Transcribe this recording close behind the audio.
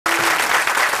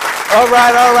All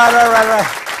right.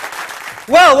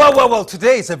 Well,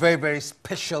 today is a very, very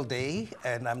special day,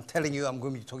 and I'm telling you, I'm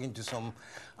going to be talking to some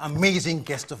amazing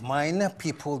guests of mine,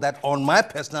 people that on my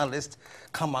personal list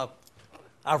come up,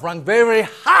 I rank very, very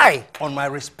high on my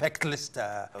respect list.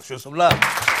 Show some love.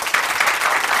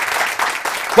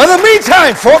 But in the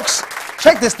meantime, folks,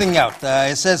 check this thing out.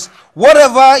 It says,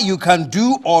 whatever you can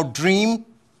do or dream,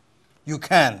 you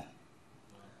can.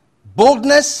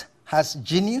 Boldness has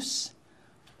genius,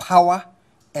 power,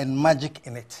 and magic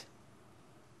in it.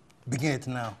 Begin it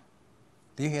now.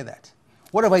 Do you hear that?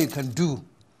 Whatever you can do,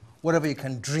 whatever you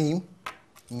can dream,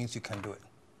 it means you can do it.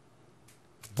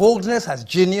 Boldness has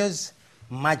genius,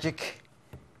 magic,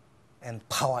 and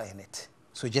power in it.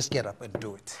 So just get up and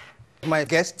do it. My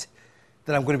guest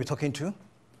that I'm going to be talking to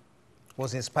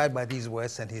was inspired by these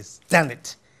words, and he's done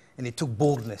it. And he took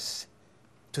boldness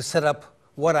to set up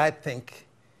what I think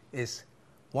is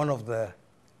one of the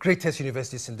greatest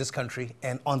universities in this country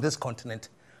and on this continent,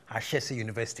 Ashesi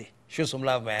University. Show some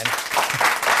love, man.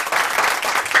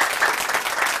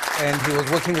 And he was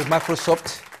working with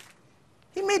Microsoft.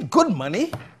 He made good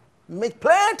money. He made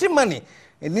plenty of money.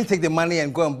 He didn't take the money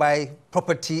and go and buy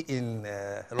property in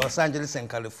Los Angeles and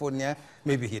California.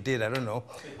 Maybe he did, I don't know.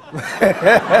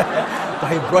 But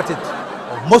he brought it,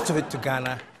 or most of it, to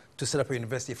Ghana to set up a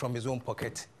university from his own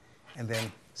pocket, and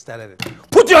then started it.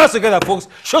 Put your hands together, folks.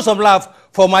 Show some love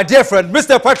for my dear friend,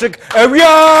 Mr. Patrick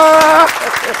Awuah.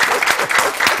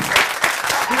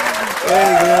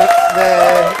 There.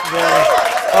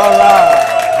 All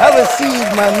right. Have a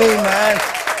seat, my main man.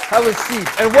 Have a seat.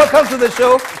 And welcome to the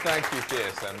show. Thank you,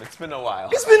 KSM. It's been a while.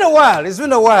 It's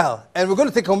been a while. And we're going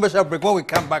to take a commercial break. When we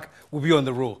come back, we'll be on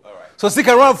the roll. All right. So stick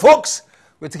around, folks.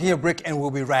 We're taking a break, and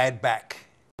we'll be right back.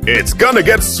 It's gonna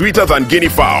get sweeter than guinea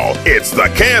fowl. It's the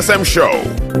KSM Show.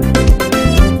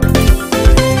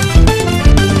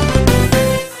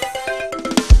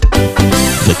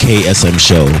 The KSM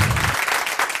Show.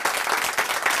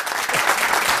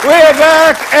 We're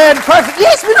back, and Patrick,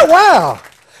 yeah, it's been a while.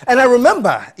 And I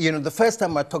remember, the first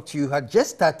time I talked to you, you had just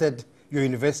started your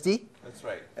university. That's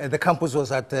right. The campus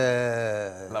was at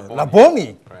La Bonny.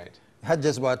 Bonny. Right. It had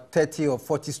just about 30 or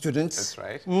 40 students. That's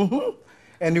right. Mm-hmm.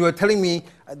 And you were telling me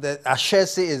that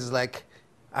Ashesi is like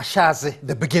Ashesi,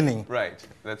 the beginning. Right.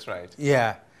 That's right.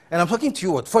 Yeah. And I'm talking to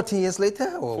you, 14 years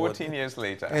later? Or 14 years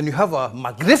later. And you have a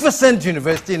magnificent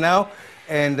university now.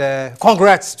 And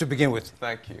congrats to begin with.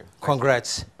 Thank you.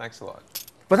 Congrats. Thanks a lot.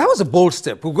 But that was a bold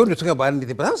step. We're going to talk about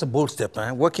anything, but that was a bold step,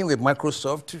 man. Working with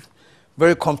Microsoft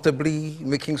very comfortably,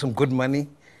 making some good money.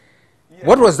 Yeah.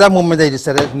 What was that moment that you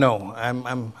decided, no,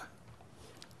 I'm...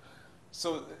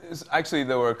 So actually,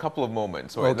 there were a couple of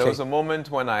moments. Right? Okay. There was a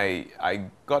moment when I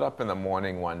got up in the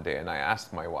morning one day and I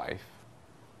asked my wife,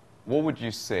 what would you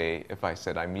say if I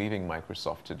said, I'm leaving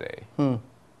Microsoft today.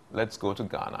 Let's go to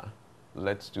Ghana.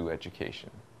 Let's do education.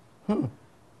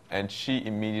 And she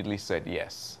immediately said,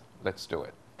 yes, let's do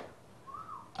it.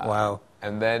 Wow.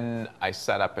 And then I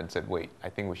sat up and said, wait, I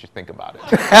think we should think about it.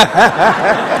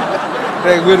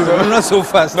 Not so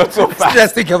fast. Not so fast.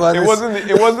 Just think about it.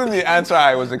 It wasn't the answer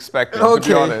I was expecting, Okay. to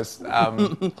be honest.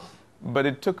 But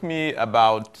it took me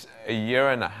about a year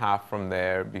and a half from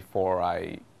there before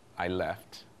I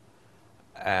left.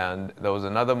 And there was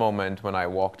another moment when I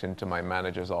walked into my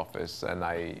manager's office and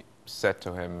I said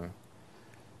to him,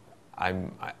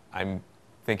 I'm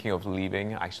thinking of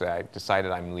leaving. Actually, I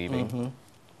decided I'm leaving.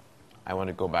 I want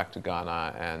to go back to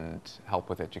Ghana and help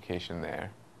with education there.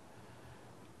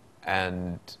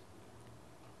 And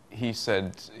he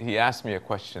asked me a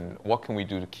question, what can we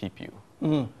do to keep you?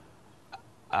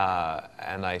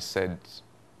 And I said,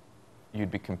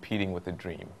 you'd be competing with a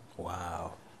dream.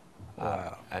 Wow.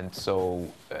 And so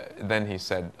then he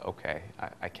said, okay,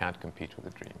 I can't compete with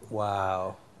a dream.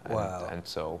 Wow. Wow. And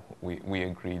so we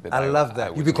agreed that I love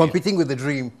that. You'd be competing with a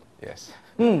dream. Yes.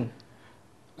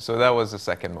 So that was the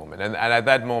second moment. And at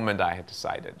that moment, I had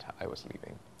decided I was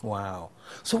leaving. Wow.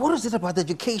 So what was it about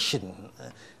education?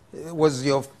 Was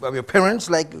your parents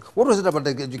like, what was it about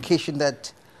the education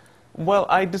that... Well,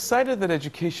 I decided that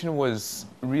education was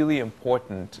really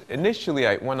important. Initially,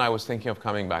 when I was thinking of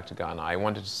coming back to Ghana, I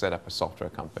wanted to set up a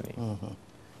software company.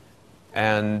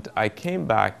 And I came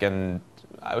back and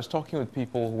I was talking with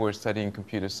people who were studying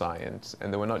computer science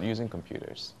and they were not using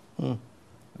computers.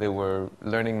 They were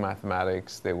learning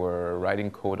mathematics, they were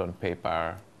writing code on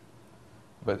paper,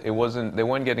 but they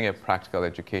weren't getting a practical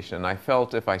education. And I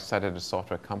felt if I started a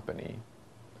software company,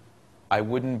 I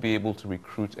wouldn't be able to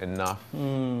recruit enough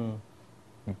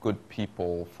good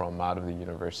people from out of the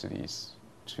universities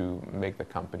to make the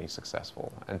company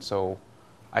successful. And so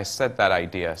I set that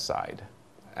idea aside.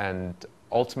 And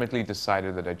ultimately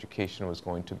decided that education was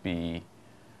going to be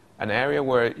an area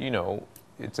where, you know,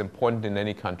 it's important in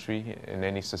any country, in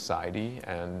any society,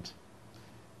 and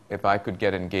if I could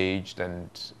get engaged and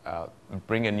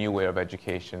bring a new way of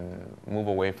education, move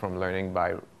away from learning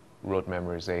by rote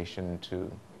memorization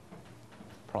to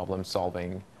problem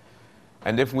solving,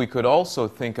 and if we could also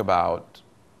think about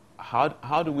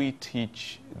how do we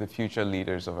teach the future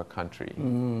leaders of a country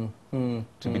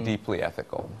to be deeply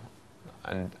ethical,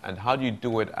 and how do you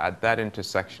do it at that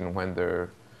intersection when they're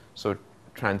sort of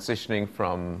transitioning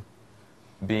from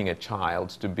being a child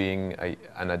to being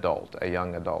an adult, a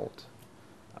young adult.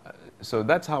 So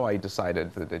that's how I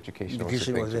decided that education was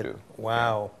the thing to do.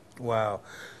 Wow, wow.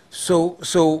 So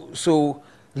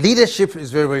leadership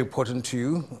is very, very important to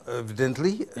you,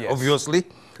 evidently, Yes. obviously.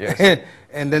 Yes.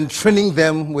 And then training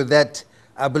them with that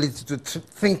ability to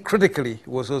think critically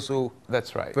was also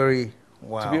That's right. very,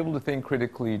 wow. To be able to think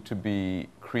critically, to be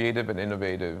creative and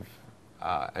innovative,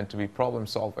 and to be problem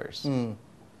solvers.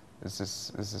 This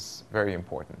is very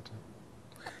important.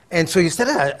 And so you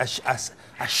started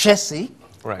Ashesi,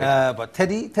 Right. about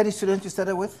 30 students you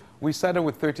started with? We started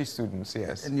with 30 students,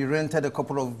 yes. And you rented a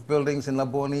couple of buildings in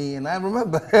Laboni, and I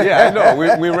remember. Yeah, I know.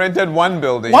 We rented one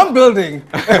building. One building!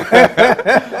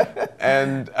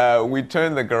 And we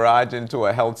turned the garage into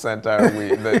a health center.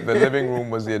 The living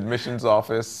room was the admissions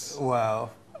office.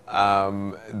 Wow.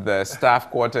 The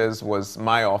staff quarters was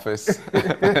my office.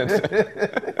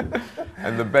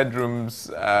 And the bedrooms,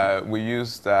 we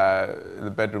used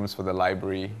the bedrooms for the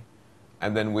library.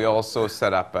 And then we also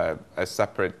set up a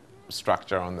separate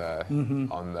structure on the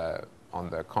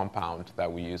compound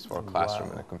that we use for a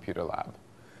classroom and a computer lab.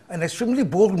 An extremely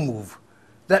bold move.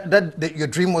 That your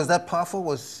dream was that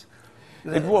powerful?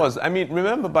 It was. I mean,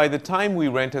 remember, by the time we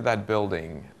rented that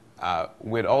building,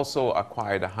 we'd also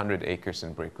acquired 100 acres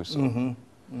in Brekuso.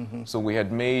 So we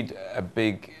had made a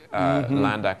big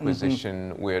land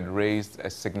acquisition. We had raised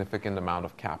a significant amount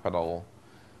of capital.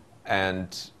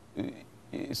 And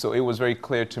so it was very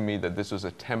clear to me that this was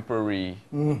a temporary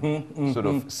sort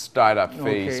of startup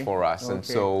phase for us. And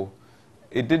so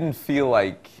it didn't feel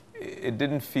like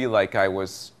I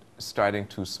was starting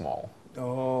too small.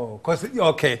 Oh, because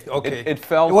It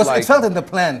felt like it felt in the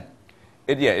plan.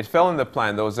 It fell in the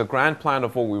plan. There was a grand plan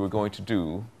of what we were going to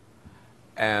do,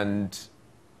 and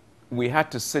we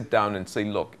had to sit down and say,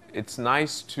 look, it's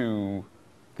nice to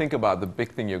think about the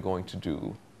big thing you're going to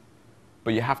do,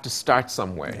 but you have to start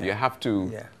somewhere. You have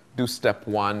to do step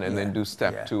one and then do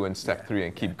step two and step three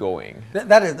and keep going.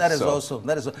 That is awesome.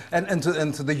 That is, and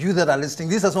to the youth that are listening,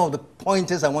 these are some of the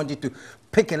pointers I want you to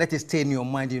pick and let it stay in your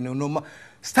mind. You know,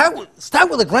 start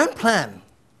with a grand plan.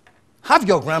 Have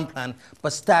your grand plan,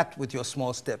 but start with your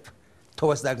small step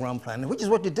towards that grand plan, which is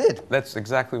what you did. That's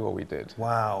exactly what we did.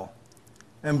 Wow.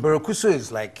 And Brekuso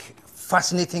is like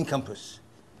fascinating campus.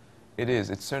 It is.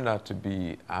 It's turned out to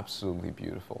be absolutely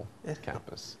beautiful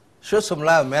campus. Show some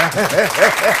love, man.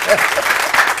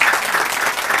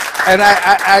 And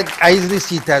I easily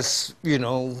see it as, you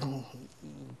know,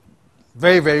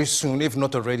 very, very soon, if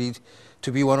not already,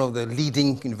 to be one of the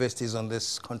leading universities on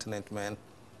this continent, man.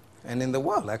 And in the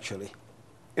world, actually.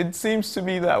 It seems to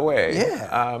be that way.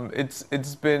 Yeah.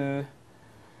 It's been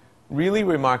really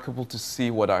remarkable to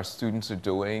see what our students are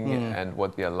doing and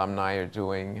what the alumni are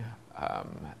doing.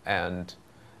 And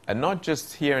not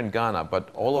just here in Ghana, but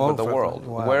all over the world.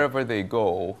 Wow. Wherever they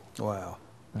go, Wow.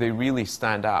 they really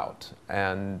stand out.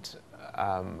 And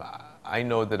I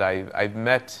know that I've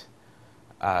met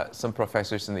some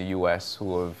professors in the US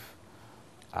who have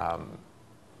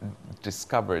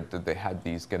discovered that they had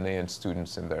these Ghanaian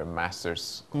students in their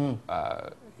master's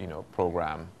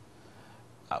program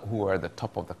who are the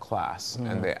top of the class,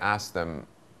 and they asked them,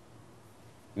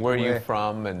 where are you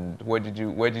from and where did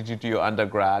you do your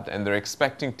undergrad? And they're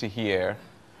expecting to hear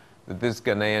that this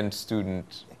Ghanaian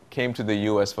student came to the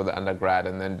US for the undergrad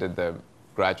and then did the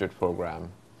graduate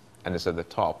program and is at the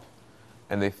top.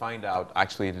 And they find out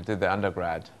actually they did the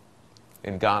undergrad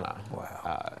in Ghana.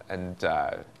 Wow.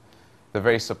 They're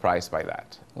very surprised by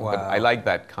that. Wow. But I like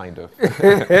that kind of.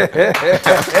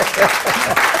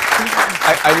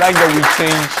 I like that we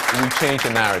change the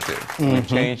narrative. We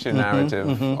change the narrative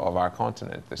of our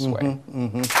continent this way.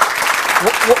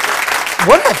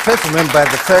 What I first remember,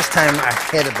 the first time I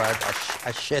heard about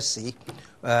Ashesi,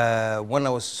 when I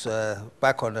was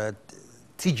back on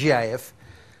TGIF,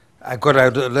 I got a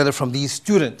letter from these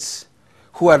students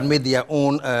who had made their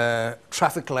own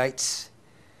traffic lights.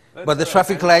 But the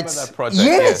traffic lights, project,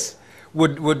 yes,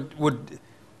 would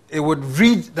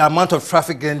read the amount of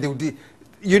traffic, and they would,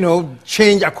 you know,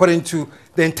 change according to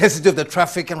the intensity of the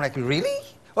traffic. I'm like, really?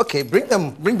 Okay, bring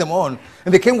them on.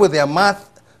 And they came with their math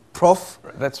Prof.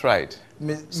 That's right.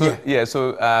 So, Yeah. yeah,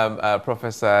 so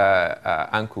Professor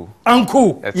Anku.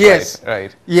 Anku, That's yes.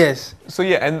 Right. Yes. So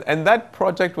yeah, and that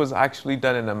project was actually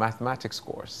done in a mathematics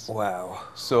course. Wow.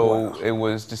 So it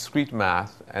was discrete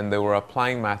math, and they were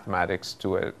applying mathematics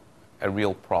to a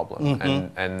real problem.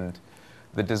 And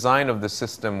the design of the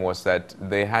system was that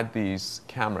they had these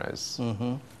cameras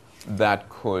that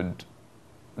could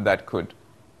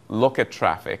look at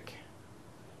traffic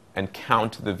and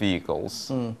count the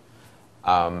vehicles.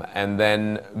 And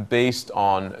then based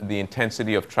on the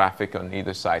intensity of traffic on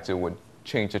either side, it would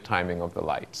change the timing of the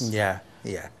lights. Yeah,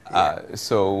 yeah.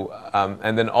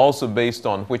 And then also based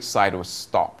on which side was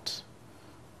stopped,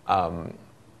 the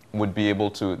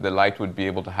light would be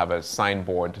able to have a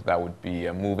signboard that would be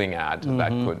a moving ad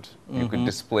that you could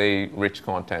display rich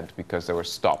content because they were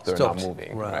stopped, they were not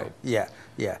moving. Right. Yeah,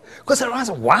 yeah. Because I was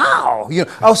like, wow,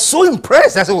 I was so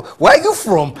impressed. I said, where are you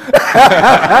from?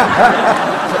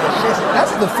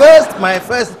 That's my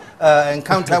first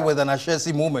encounter with an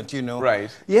Ashesi moment, Right.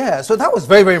 Yeah, so that was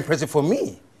very, very impressive for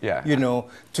me. Yeah.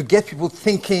 To get people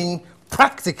thinking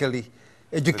practically,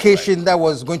 education that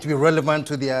was going to be relevant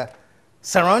to their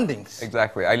surroundings.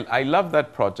 Exactly. I love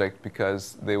that project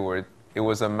because it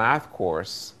was a math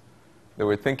course. They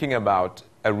were thinking about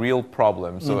a real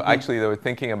problem. So actually they were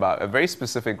thinking about a very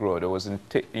specific road. It was in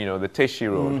the Teshi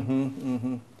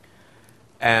Road.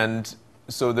 And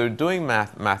so they're doing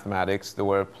mathematics. They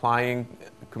were applying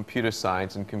computer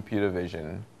science and computer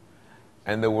vision.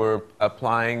 And they were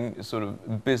applying sort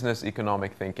of business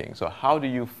economic thinking. So how do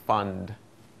you fund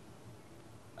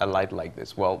a light like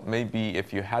this? Well, maybe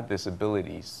if you had this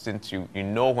ability, since you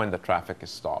know when the traffic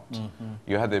is stopped,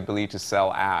 you had the ability to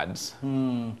sell ads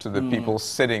to the people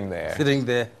sitting there.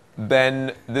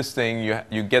 Then this thing,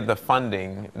 you get the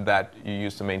funding that you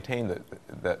use to maintain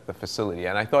the facility.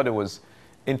 And I thought it was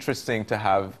interesting to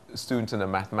have students in a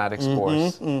mathematics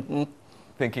course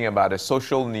thinking about a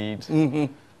social need,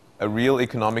 a real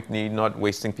economic need, not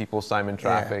wasting people's time in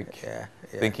traffic,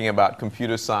 thinking about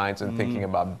computer science and thinking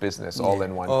about business all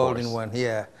in one course. All in one,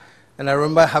 yeah. And I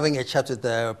remember having a chat with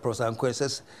Professor Anko, and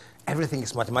says, everything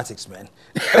is mathematics, man.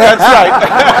 That's right.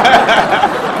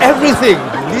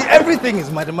 Everything is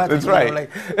mathematics. That's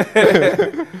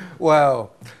right.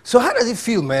 Wow. So how does it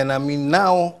feel, man? I mean,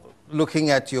 now looking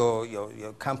at your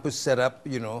campus setup,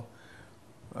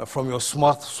 from your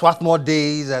Swarthmore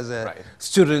days as a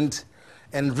student,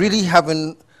 and really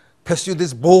having pursued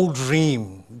this bold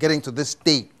dream, getting to this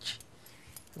stage.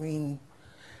 I mean,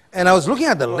 and I was looking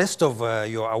at the list of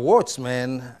your awards,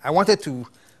 man. I wanted to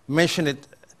mention it,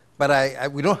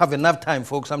 but we don't have enough time,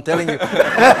 folks, I'm telling you. You've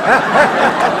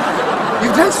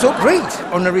done so great.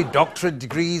 Honorary doctorate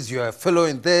degrees, you're a fellow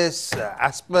in this,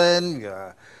 Aspen,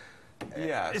 you're...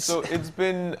 Yeah, so it's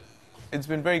been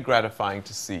very gratifying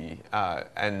to see.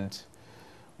 And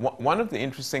one of the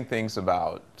interesting things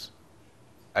about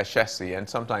Ashesi, and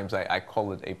sometimes I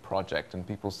call it a project, and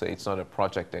people say it's not a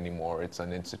project anymore, it's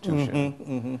an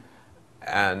institution.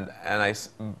 But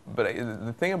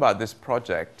the thing about this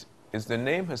project is the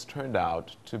name has turned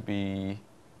out to be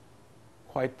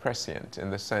quite prescient in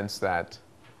the sense that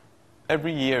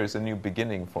every year is a new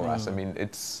beginning for us. I mean,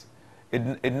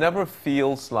 it never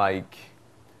feels like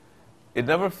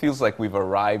we've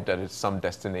arrived at some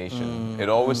destination. It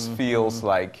always feels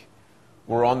like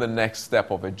we're on the next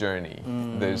step of a journey.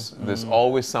 There's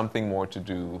always something more to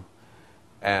do,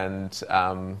 and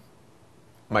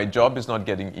my job is not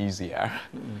getting easier,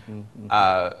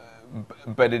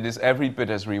 but it is every bit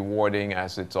as rewarding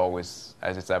as it's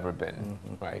ever been,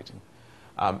 right?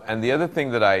 And the other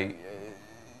thing that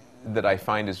I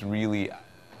find is really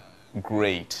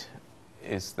great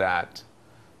is that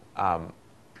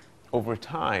over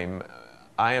time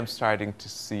I am starting to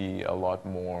see a lot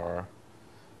more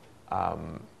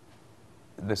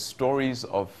the stories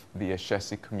of the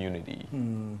Ashesi community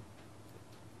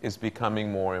is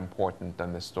becoming more important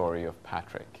than the story of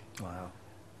Patrick. Wow.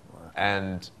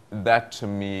 And that to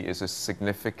me is a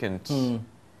significant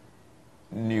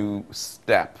new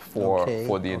step for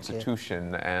the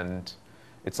institution, and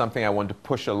it's something I want to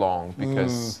push along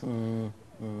because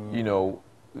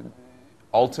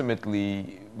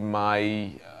ultimately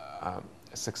my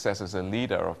success as a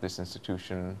leader of this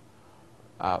institution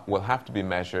will have to be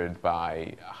measured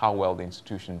by how well the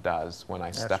institution does when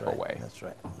I step away. That's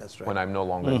right. When I'm no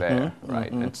longer there,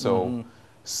 right? And so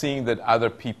seeing that other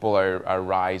people are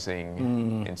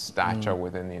rising in stature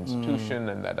within the institution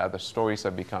and that other stories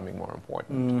are becoming more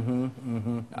important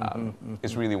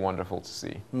is really wonderful to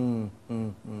see.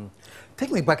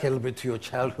 Take me back a little bit to your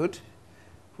childhood,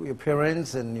 your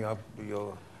parents and your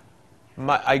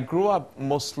I grew up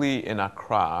mostly in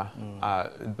Accra,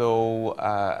 though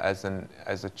as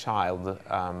a child,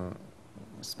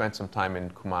 spent some time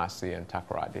in Kumasi and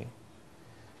Takoradi.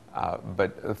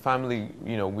 But the family,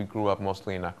 we grew up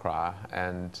mostly in Accra,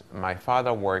 and my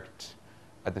father worked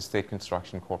at the State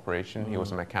Construction Corporation. He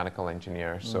was a mechanical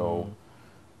engineer, so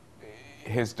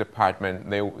his department,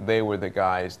 they were the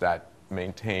guys that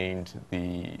maintained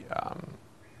the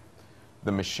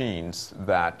machines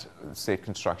that State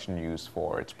Construction used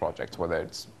for its projects, whether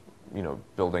it's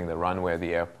building the runway at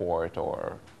the airport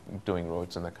or doing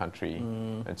roads in the country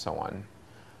and so on.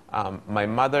 My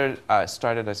mother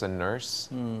started as a nurse,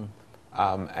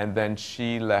 and then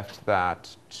she left that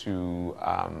to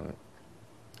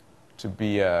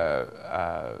be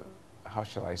how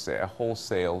shall I say, a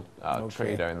wholesale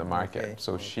trader in the market. Okay.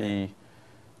 So she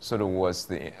sort of was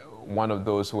one of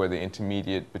those who were the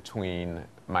intermediate between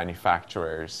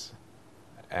manufacturers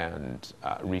and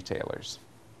retailers.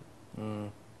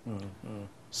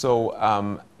 So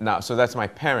so that's my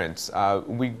parents.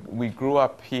 We grew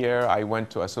up here. I went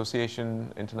to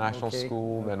Association International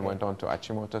School, then went on to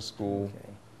Achimota School.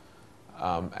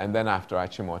 And then after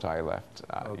Achimota, I left.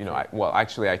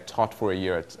 Actually, I taught for a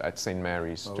year at St.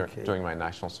 Mary's during my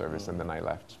national service, and then I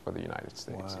left for the United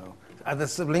States. Wow. Other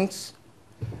siblings?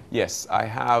 Yes, I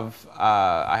have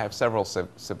several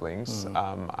siblings.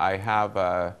 I have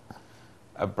a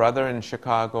brother in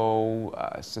Chicago,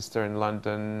 a sister in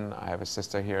London. I have a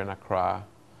sister here in Accra,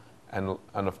 and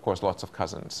of course lots of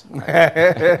cousins.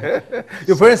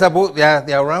 Your parents are both they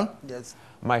are around? Yes.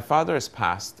 My father is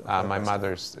passed. My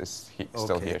mother is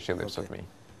still here. She lives with me.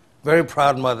 Very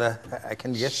proud mother, I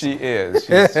can guess. She is.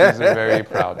 She's a very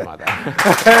proud mother.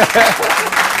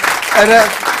 And,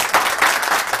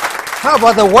 how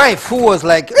about the wife who was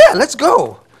like, yeah, let's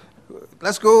go.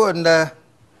 Let's go and...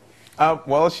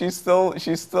 well, she's still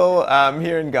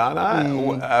here in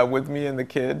Ghana with me and the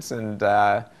kids, and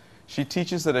she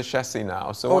teteaches at Ashesi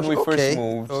now. So when we first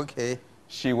moved,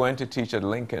 she went to teach at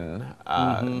Lincoln,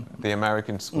 the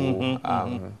American school,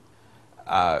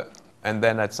 and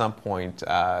then at some point,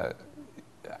 I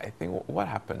think what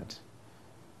happened?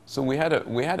 So we had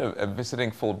a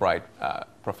visiting Fulbright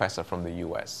professor from the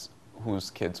U.S. whose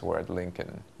kids were at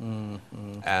Lincoln,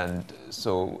 and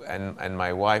so and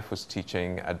my wife was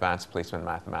teaching advanced placement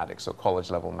mathematics, so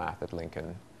college level math at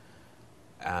Lincoln,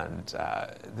 and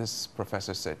this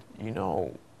professor said,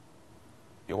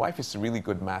 your wife is a really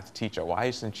good math teacher. Why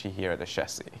isn't she here at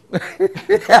Ashesi?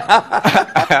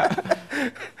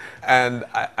 And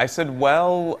I said,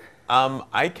 well,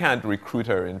 I can't recruit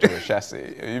her into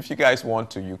Ashesi. If you guys want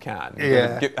to, you can.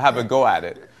 Have a go at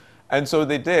it. And so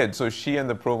they did. So she and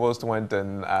the provost went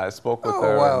and spoke with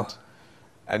her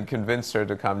and convinced her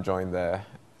to come join the...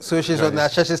 So she's on the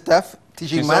Ashesi staff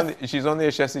teaching math? She's on the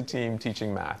Ashesi team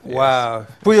teaching math. Yes. Wow.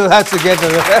 Put your hands together.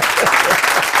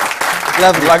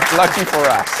 Lucky for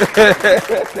us.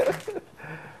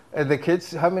 And the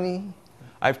kids, how many?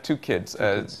 I have two kids,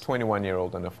 a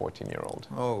 21-year-old and a 14-year-old.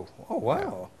 Oh,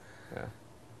 wow. Yeah.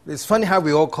 It's funny how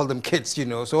we all call them kids,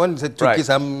 So when you said two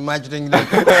kids, I'm imagining them.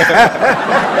 Even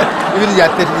they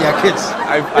are kids.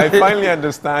 I finally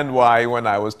understand why, when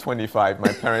I was 25,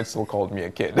 my parents still called me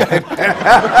a kid. My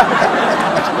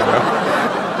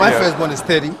firstborn is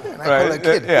 30, and I call her a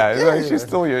kid. Like she's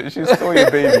still your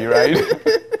baby, right?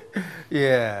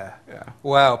 Yeah.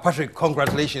 Wow, Patrick,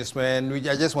 congratulations, man. I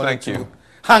just wanted to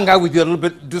hang out with you a little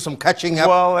bit, do some catching up.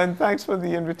 Well, and thanks for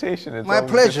the invitation. It's my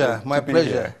pleasure. My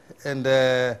pleasure. And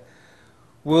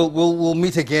we'll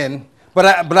meet again. But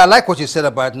I like what you said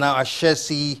about now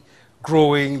Ashesi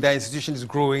growing, the institution is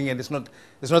growing, and it's not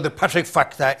the Patrick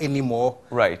factor anymore.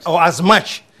 Right. Or as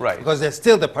much. Right. Because there's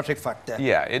still the Patrick factor.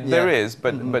 Yeah, there is,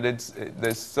 but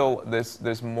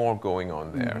there's more going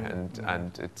on there,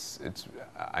 and it's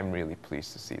I'm really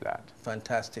pleased to see that.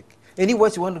 Fantastic. Any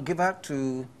words you want to give out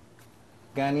to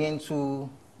Ghanaians who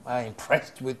are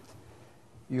impressed with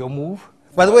your move?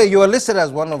 By the way, you are listed as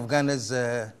one of Ghana's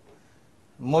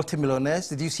multimillionaires.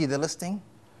 Did you see the listing?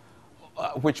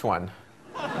 Which one?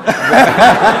 Yes,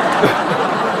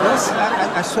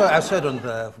 I saw it on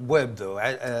the web, though.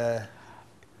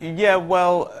 Yeah,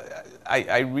 well,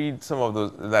 I read some of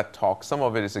that talk. Some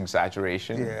of it is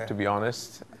exaggeration, to be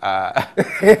honest.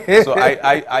 So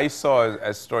I saw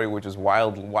a story which is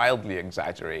wildly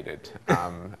exaggerated.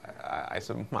 I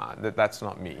said, man, that's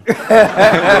not me. It must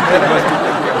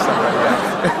be somebody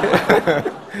else.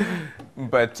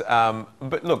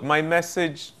 But look, my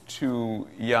message to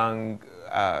young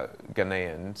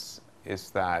Ghanaians is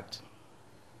that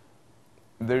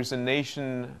there's a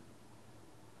nation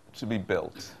to be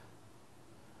built,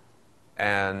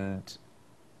 and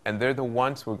they're the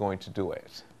ones who are going to do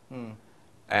it.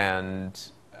 And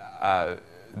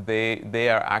they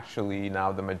are actually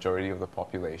now the majority of the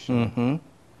population.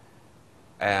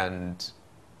 And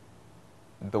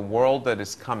the world that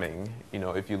is coming, you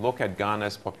know, if you look at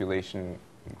Ghana's population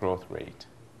growth rate,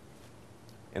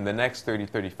 in the next 30,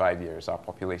 35 years, our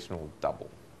population will double.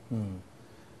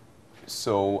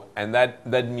 So, and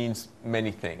that means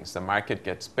many things. The market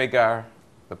gets bigger,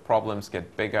 the problems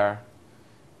get bigger,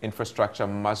 infrastructure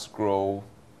must grow,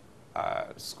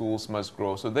 schools must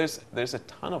grow. So there's a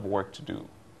ton of work to do.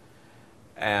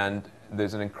 And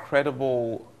there's an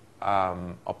incredible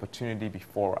opportunity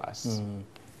before us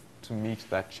to meet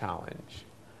that challenge.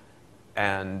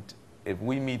 And if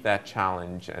we meet that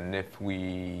challenge and if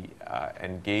we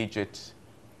engage it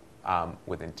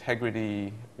with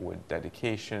integrity, with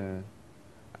dedication,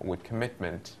 with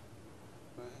commitment,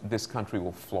 this country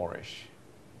will flourish.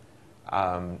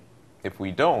 If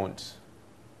we don't,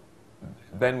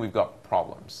 then we've got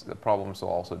problems. The problems will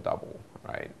also double,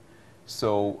 right?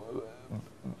 So,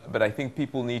 but I think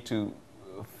people need to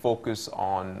focus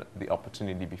on the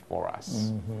opportunity before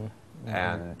us.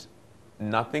 And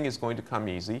nothing is going to come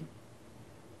easy,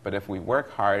 but if we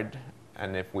work hard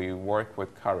and if we work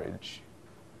with courage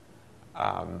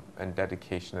and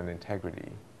dedication and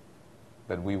integrity,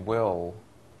 that we will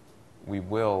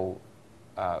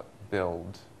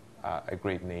build a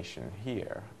great nation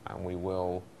here, and we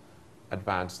will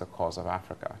advance the cause of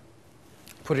Africa.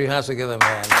 Put your hands together,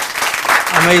 man.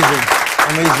 Amazing,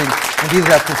 amazing. And these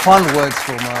are profound words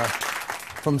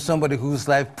from somebody whose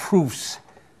life proves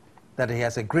that he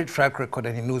has a great track record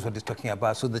and he knows what he's talking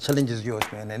about. So the challenge is yours,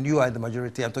 man. And you are the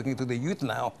majority. I'm talking to the youth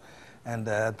now. And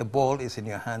the ball is in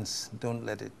your hands. Don't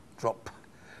let it drop.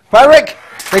 Patrick,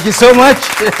 thank you so much.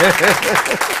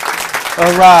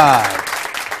 All right.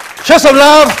 Show some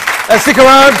love and stick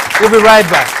around. We'll be right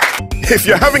back. If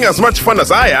you're having as much fun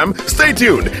as I am, stay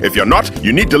tuned. If you're not,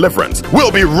 you need deliverance.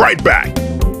 We'll be right back.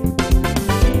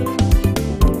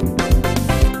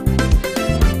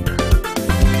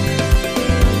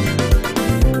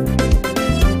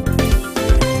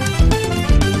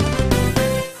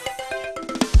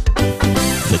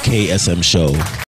 The KSM Show.